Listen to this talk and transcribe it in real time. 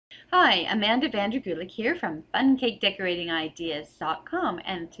Hi, Amanda Gulik here from FunCakeDecoratingIdeas.com,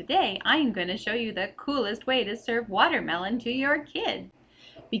 and today I am going to show you the coolest way to serve watermelon to your kid.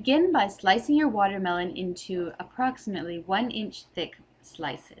 Begin by slicing your watermelon into approximately 1-inch thick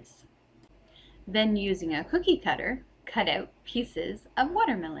slices. Then using a cookie cutter, cut out pieces of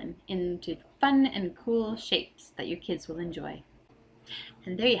watermelon into fun and cool shapes that your kids will enjoy.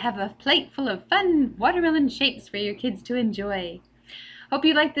 And there you have a plate full of fun watermelon shapes for your kids to enjoy. Hope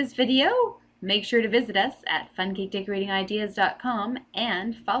you liked this video. Make sure to visit us at FunCakeDecoratingIdeas.com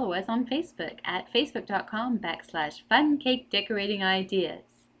and follow us on Facebook at Facebook.com/FunCakeDecoratingIdeas.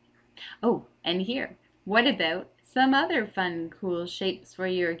 Oh, and here, what about some other fun, cool shapes for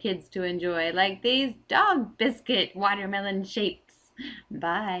your kids to enjoy, like these dog biscuit watermelon shapes?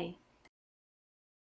 Bye.